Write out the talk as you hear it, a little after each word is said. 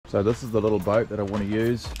So this is the little boat that I want to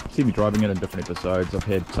use. See me driving it in different episodes. I've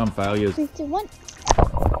had some failures. 3, 2, 1.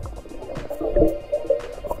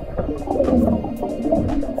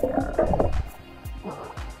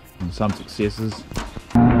 And some successes.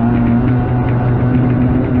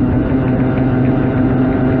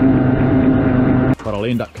 But I'll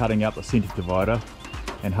end up cutting out the centre divider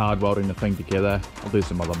and hard welding the thing together. I'll do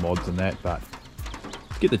some other mods in that, but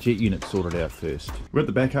let's get the jet unit sorted out first. We're at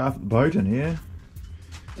the back half of the boat in here.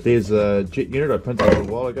 There's a jet unit I printed a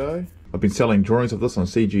while ago. I've been selling drawings of this on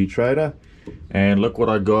CG Trader, and look what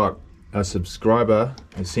I got. A subscriber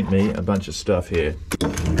has sent me a bunch of stuff here.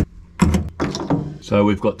 So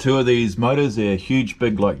we've got two of these motors. They're huge,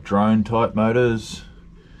 big, like drone type motors.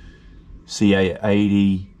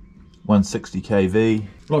 CA80 160 kV.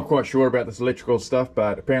 Not quite sure about this electrical stuff,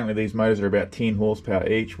 but apparently these motors are about 10 horsepower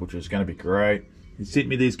each, which is going to be great. He sent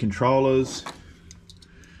me these controllers.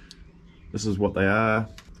 This is what they are.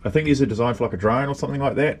 I think these are designed for like a drone or something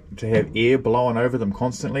like that, to have air blowing over them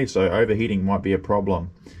constantly, so overheating might be a problem,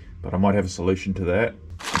 but I might have a solution to that.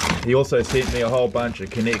 He also sent me a whole bunch of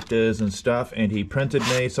connectors and stuff, and he printed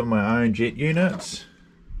me some of my own jet units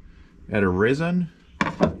out of resin.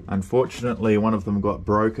 Unfortunately, one of them got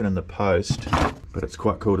broken in the post, but it's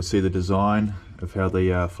quite cool to see the design of how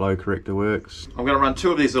the flow corrector works. I'm going to run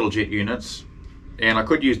two of these little jet units, and I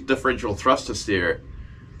could use differential thrust to steer it,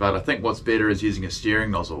 but I think what's better is using a steering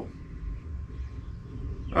nozzle.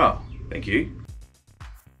 Oh, thank you.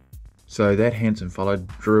 So that handsome fellow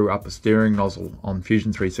drew up a steering nozzle on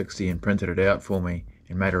Fusion 360 and printed it out for me,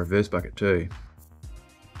 and made a reverse bucket too.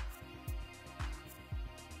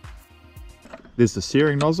 There's the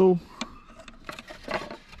steering nozzle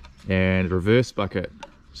and the reverse bucket.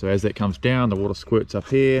 So as that comes down, the water squirts up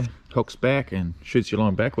here, hooks back and shoots you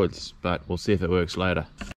along backwards, but we'll see if it works later.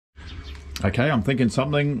 Okay, I'm thinking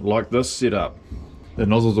something like this setup. The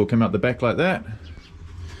nozzles will come out the back like that,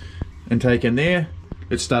 intake in there.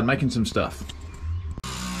 Let's start making some stuff.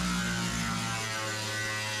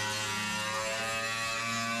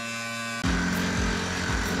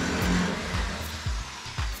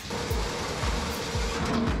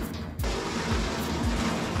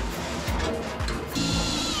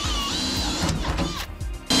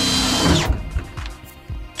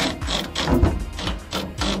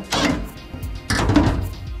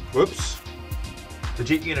 Whoops. The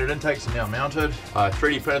jet unit intakes are now mounted. I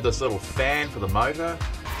 3D printed this little fan for the motor.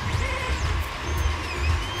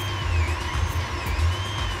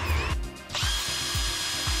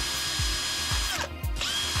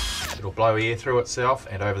 It'll blow air through itself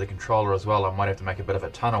and over the controller as well. I might have to make a bit of a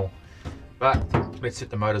tunnel, but let's set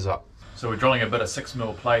the motors up. So we're drilling a bit of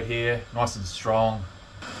 6mm plate here, nice and strong.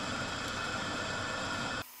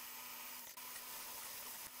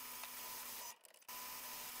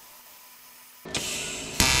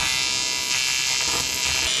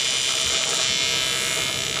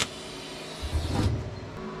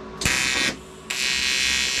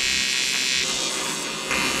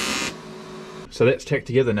 So that's tacked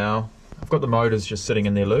together now. I've got the motors just sitting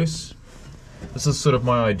in there loose. This is sort of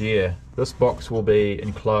my idea. This box will be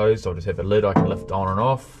enclosed. I'll just have a lid I can lift on and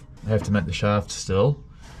off. I have to make the shaft still.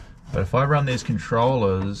 But if I run these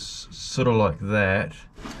controllers sort of like that,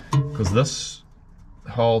 because this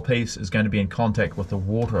whole piece is going to be in contact with the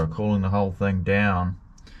water, cooling the whole thing down.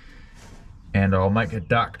 And I'll make a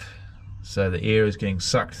duct so the air is getting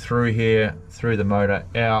sucked through here, through the motor,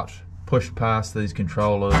 out, push past these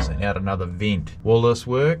controllers and out another vent. Will this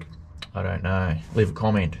work? I don't know. Leave a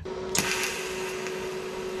comment.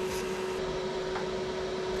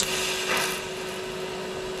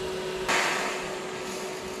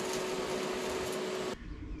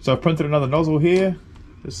 So I've printed another nozzle here.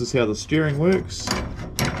 This is how the steering works.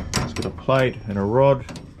 It's got a plate and a rod,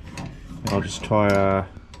 and I'll just tie a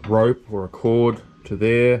rope or a cord to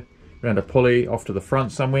there, around a pulley off to the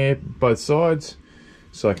front somewhere, both sides,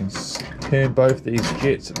 so I can turn both these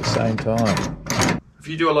jets at the same time. If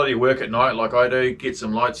you do a lot of your work at night like I do, get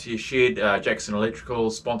some lights for your shed. Jackson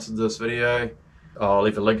Electrical sponsored this video. I'll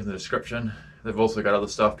leave a link in the description. They've also got other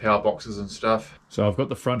stuff, power boxes and stuff. So I've got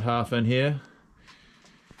the front half in here.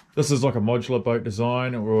 This is like a modular boat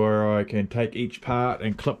design where I can take each part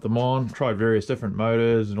and clip them on. Tried various different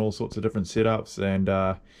motors and all sorts of different setups, and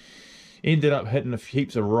ended up hitting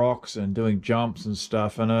heaps of rocks and doing jumps and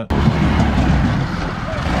stuff in it.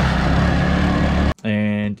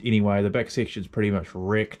 And anyway, the back section's pretty much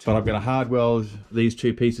wrecked, but I'm going to hard weld these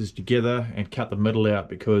two pieces together and cut the middle out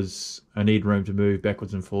because I need room to move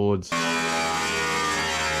backwards and forwards.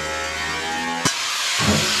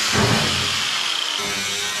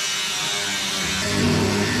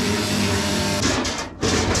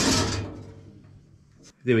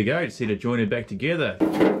 There we go, just need to join it back together.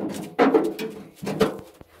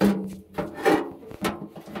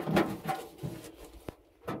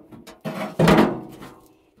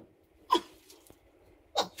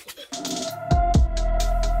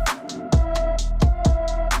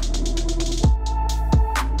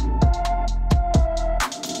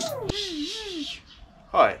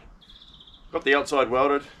 Hi, got the outside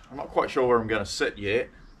welded. I'm not quite sure where I'm going to sit yet.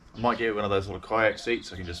 I might get one of those little kayak seats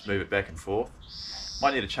so I can just move it back and forth.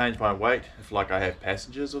 Might need to change my weight if like I have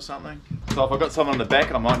passengers or something. So if I've got someone on the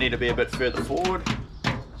back, I might need to be a bit further forward.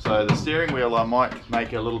 So the steering wheel I might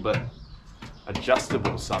make a little bit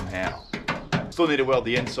adjustable somehow. Still need to weld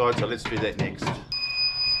the inside, so let's do that next.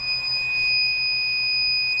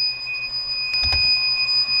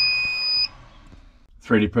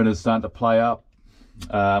 .3D printer's starting to play up.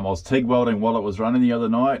 I was TIG welding while it was running the other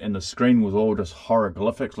night and the screen was all just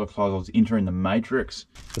hieroglyphics. Looks like I was entering the Matrix.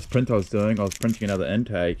 This print I was printing another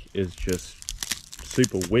intake, is just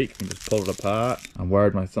super weak. I can just pull it apart. I'm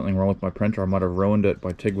worried there's something wrong with my printer. I might have ruined it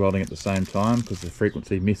by TIG welding at the same time because the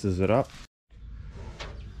frequency messes it up.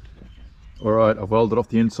 Alright, I've welded off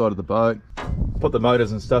the inside of the boat. Put the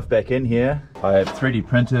motors and stuff back in here. I have 3D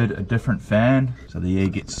printed a different fan so the air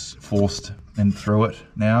gets forced in through it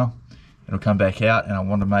now. It'll come back out, and I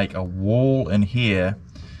want to make a wall in here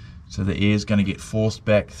so the air is going to get forced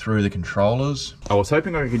back through the controllers. I was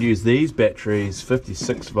hoping I could use these batteries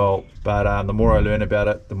 56 volt, but the more I learn about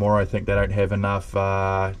it, the more I think they don't have enough,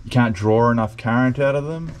 you can't draw enough current out of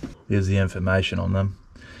them. There's the information on them.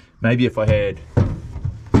 Maybe if I had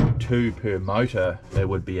 2 per motor, that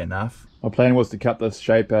would be enough. My plan was to cut this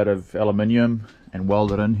shape out of aluminium and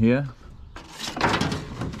weld it in here,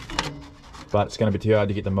 but it's going to be too hard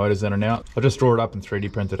to get the motors in and out. I'll just draw it up and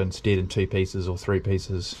 3D print it instead in 2 pieces or 3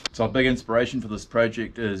 pieces. So a big inspiration for this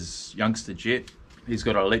project is Youngster Jet. He's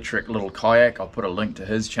got an electric little kayak. I'll put a link to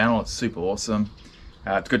his channel. It's super awesome.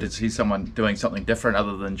 It's good to see someone doing something different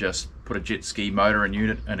other than just put a jet ski motor and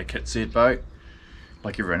unit in a kit set boat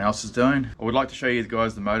like everyone else is doing. I would like to show you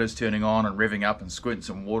guys the motors turning on and revving up and squirting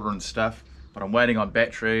some water and stuff, but I'm waiting on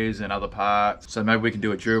batteries and other parts, so maybe we can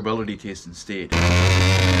do a durability test instead.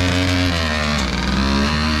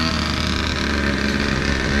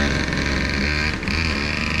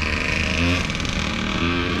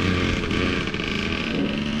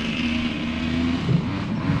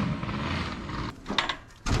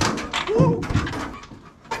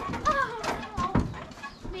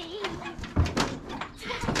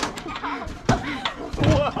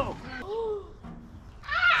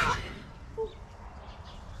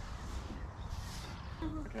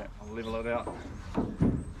 Okay, I'll level it out.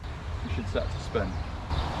 You should start to spin.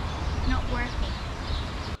 Not working.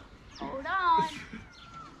 Hold on.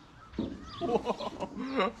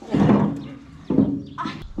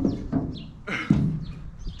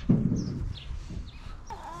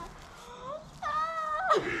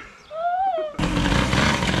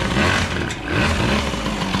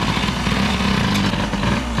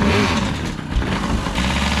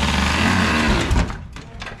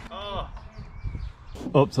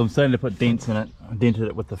 Oops, I'm starting to put dents in it. I dented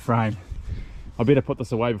it with the frame. I better put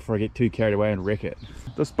this away before I get too carried away and wreck it.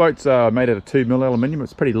 This boat's made out of 2mm aluminium.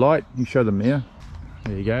 It's pretty light. You can show them there.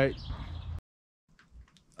 There you go.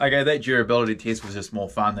 Okay, that durability test was just more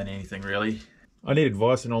fun than anything really. I need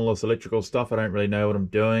advice on all this electrical stuff. I don't really know what I'm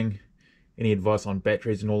doing. Any advice on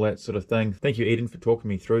batteries and all that sort of thing. Thank you, Eden, for talking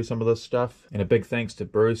me through some of this stuff. And a big thanks to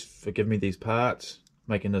Bruce for giving me these parts,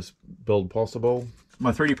 making this build possible.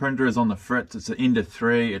 My 3D printer is on the fritz. It's an end of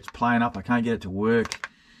 3. It's playing up. I can't get it to work.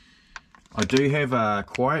 I do have a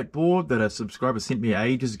quiet board that a subscriber sent me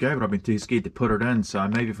ages ago, but I've been too scared to put it in. So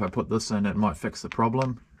maybe if I put this in, it might fix the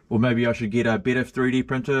problem. Or maybe I should get a better 3D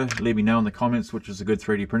printer. Let me know in the comments which is a good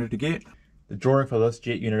 3D printer to get. The drawing for this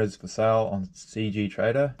jet unit is for sale on CG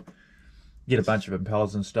Trader. Get a bunch of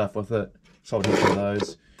impellers and stuff with it. Sold each of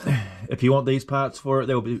those. If you want these parts for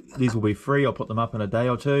it, these will be free. I'll put them up in a day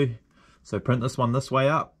or 2. So print this one this way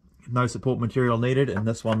up, no support material needed, and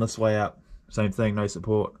this one this way up, same thing, no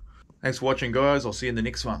support. Thanks for watching guys, I'll see you in the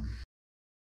next one.